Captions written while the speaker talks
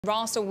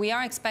Ross, so we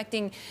are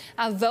expecting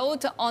a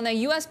vote on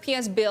a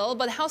USPS bill,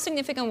 but how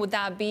significant would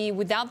that be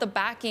without the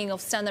backing of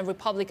Senate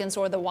Republicans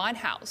or the White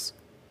House?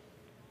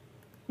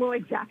 Well,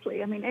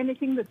 exactly. I mean,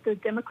 anything that the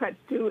Democrats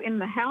do in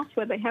the House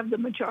where they have the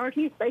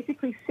majority is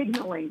basically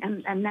signaling.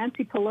 And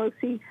Nancy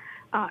Pelosi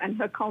and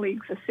her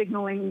colleagues are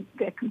signaling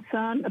their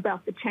concern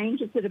about the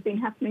changes that have been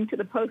happening to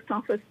the post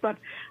office. But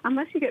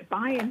unless you get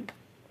buy-in,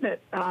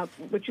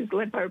 which is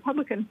led by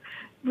Republicans,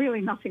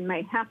 really nothing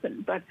may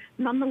happen. But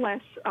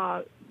nonetheless,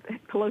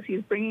 Pelosi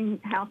is bringing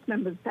House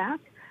members back,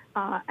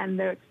 and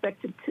they're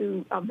expected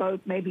to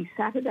vote maybe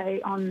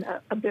Saturday on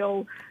a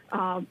bill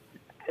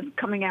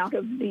coming out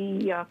of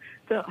the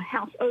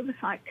House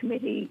Oversight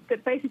Committee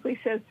that basically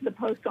says to the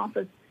post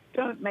office,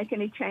 don't make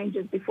any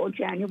changes before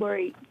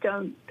January,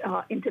 don't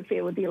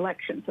interfere with the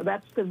election. So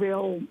that's the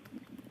real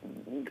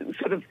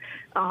sort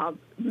of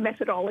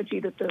methodology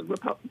that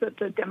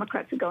the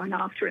Democrats are going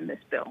after in this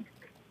bill.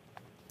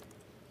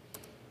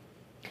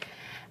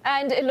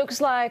 And it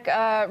looks like,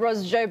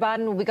 Joe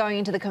Biden will be going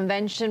into the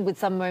convention with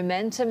some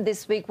momentum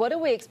this week. What are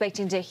we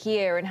expecting to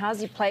hear, and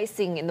how's he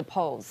placing in the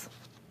polls?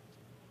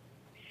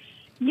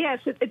 Yes,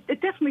 it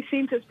definitely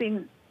seems to have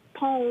been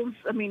polls.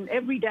 I mean,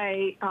 every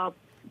day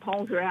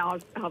polls are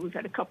out. We've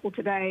had a couple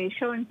today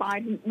showing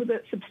Biden with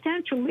a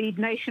substantial lead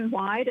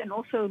nationwide and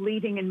also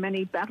leading in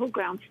many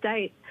battleground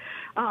states.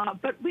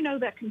 But we know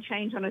that can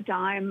change on a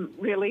dime,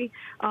 really.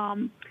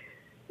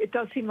 It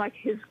does seem like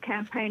his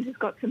campaign has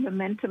got some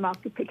momentum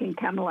after picking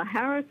Kamala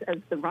Harris as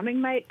the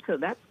running mate, so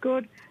that's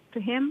good for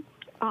him.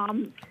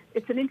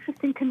 It's an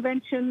interesting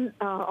convention.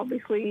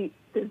 Obviously,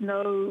 there's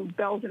no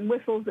bells and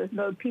whistles. There's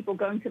no people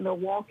going to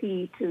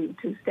Milwaukee to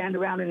stand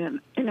around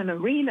in an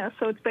arena.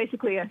 So it's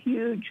basically a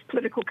huge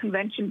political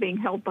convention being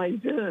held by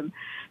Zoom.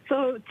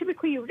 So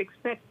typically you would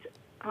expect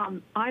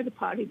either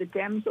party, the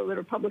Dems or the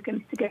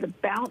Republicans, to get a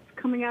bounce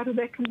coming out of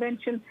their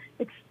convention.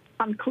 It's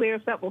unclear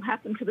if that will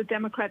happen to the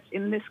Democrats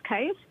in this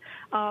case.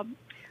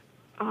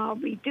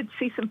 We did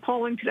see some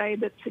polling today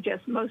that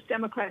suggests most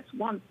Democrats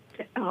want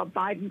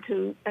Biden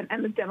to,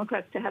 and the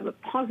Democrats to have a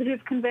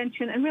positive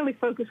convention and really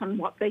focus on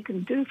what they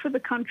can do for the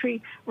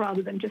country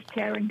rather than just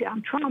tearing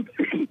down Trump.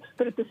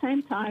 But at the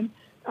same time,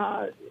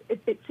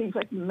 it seems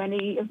like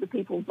many of the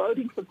people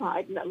voting for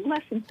Biden are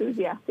less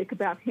enthusiastic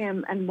about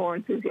him and more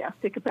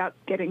enthusiastic about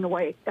getting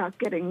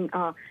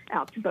out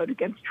to vote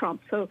against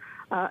Trump. So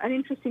an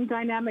interesting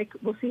dynamic.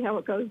 We'll see how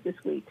it goes this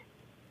week.